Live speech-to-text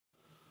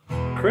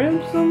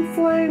Crimson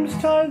flames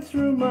tied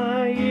through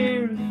my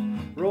ears,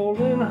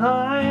 rolling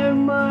high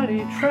and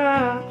mighty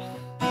traps,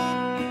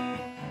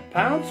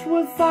 pounced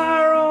with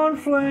fire on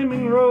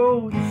flaming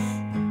roads,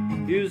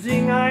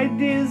 using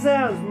ideas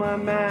as my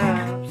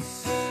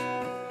maps.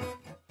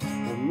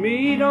 The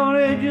meat on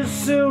edges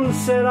soon,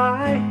 said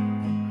I,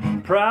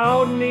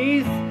 proud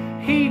neath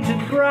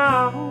heated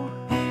brow.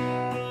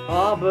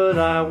 Ah, but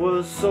I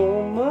was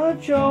so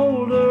much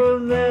older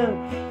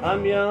then,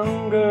 I'm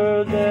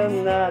younger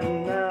than that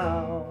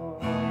now.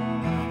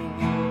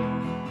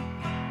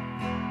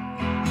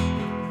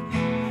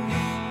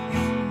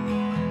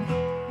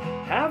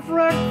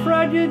 Half-wrecked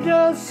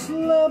prejudice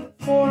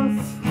slept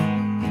forth,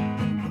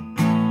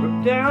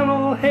 ripped down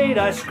all hate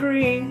I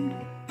screamed,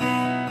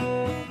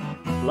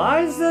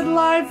 lies that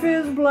life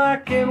is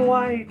black and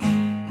white,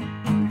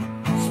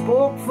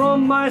 spoke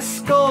from my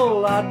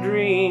skull I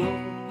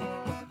dreamed.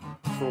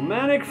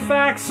 Romantic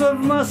facts of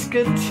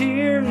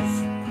musketeers,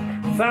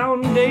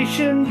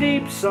 foundation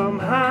deep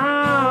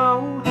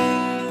somehow.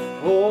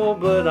 Oh,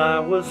 but I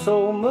was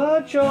so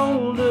much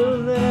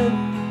older then,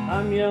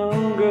 I'm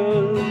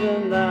younger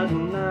than that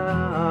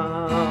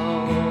now.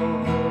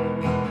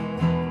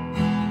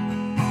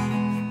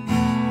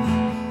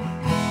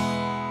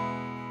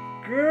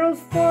 Girls'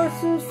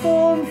 forces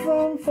form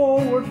from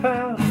forward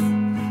path,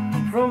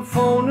 from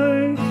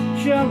phony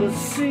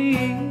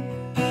jealousy,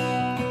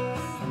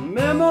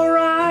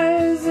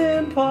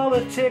 memorizing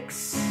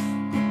politics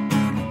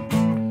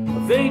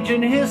of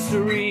ancient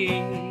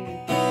history,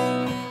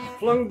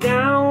 flung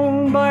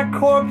down by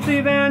corpse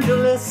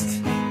evangelists,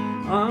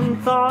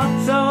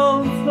 unthought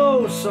of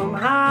though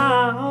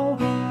somehow.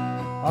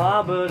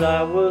 Ah, but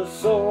I was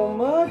so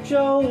much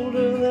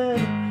older then,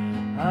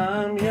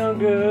 I'm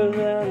younger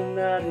than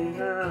that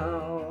now.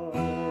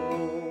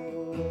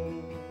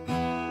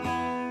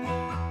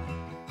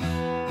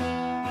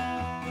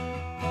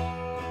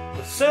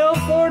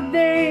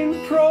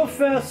 Self-ordained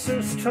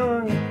professor's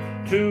tongue,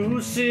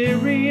 too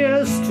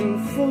serious to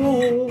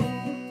fool,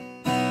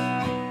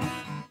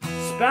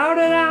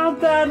 spouted out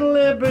that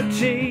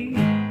liberty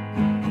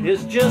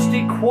is just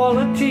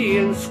equality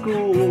in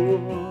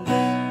school.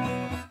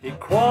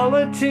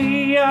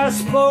 Equality, I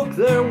spoke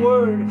their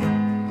word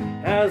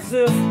as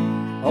if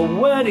a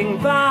wedding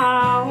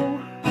vow.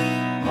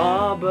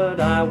 Ah, but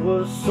I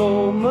was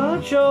so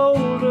much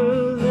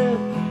older then,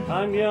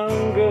 I'm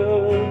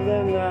younger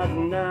than that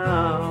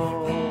now.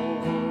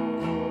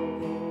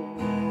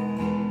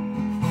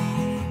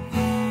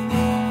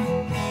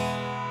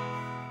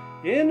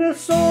 In a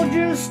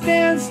soldier's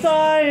stance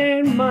I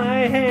aim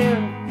my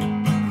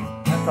hand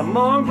at the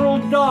mongrel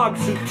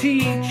dogs who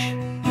teach,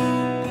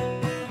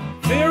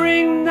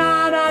 fearing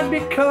not I'd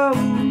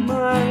become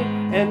my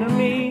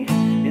enemy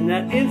in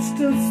that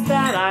instance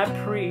that I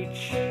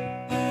preach.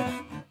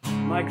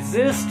 My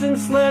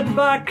existence led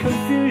by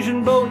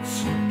confusion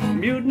boats,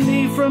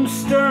 mutiny from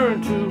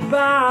stern to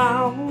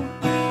bow.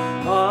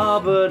 Ah,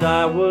 but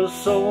I was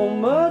so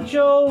much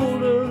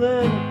older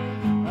then,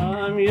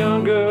 I'm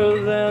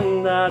younger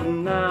than that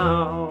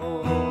now.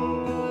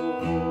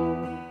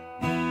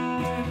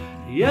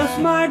 Yes,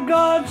 my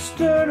God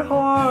stirred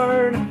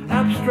hard,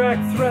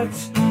 abstract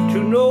threats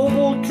too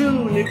noble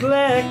to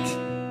neglect,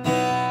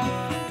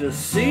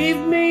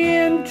 deceived me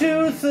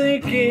into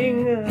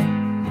thinking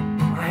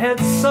I had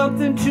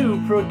something to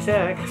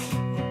protect.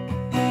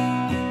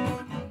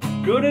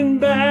 Good and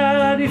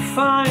bad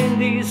define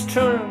these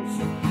terms,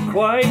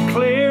 quite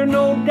clear,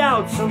 no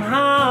doubt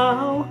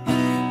somehow.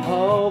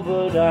 Oh,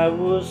 but I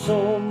was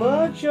so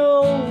much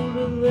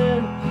older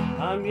then,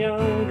 I'm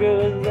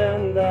younger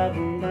than that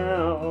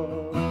now.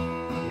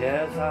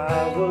 Yes,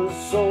 I was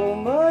so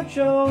much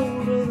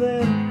older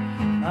then,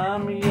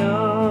 I'm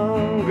young.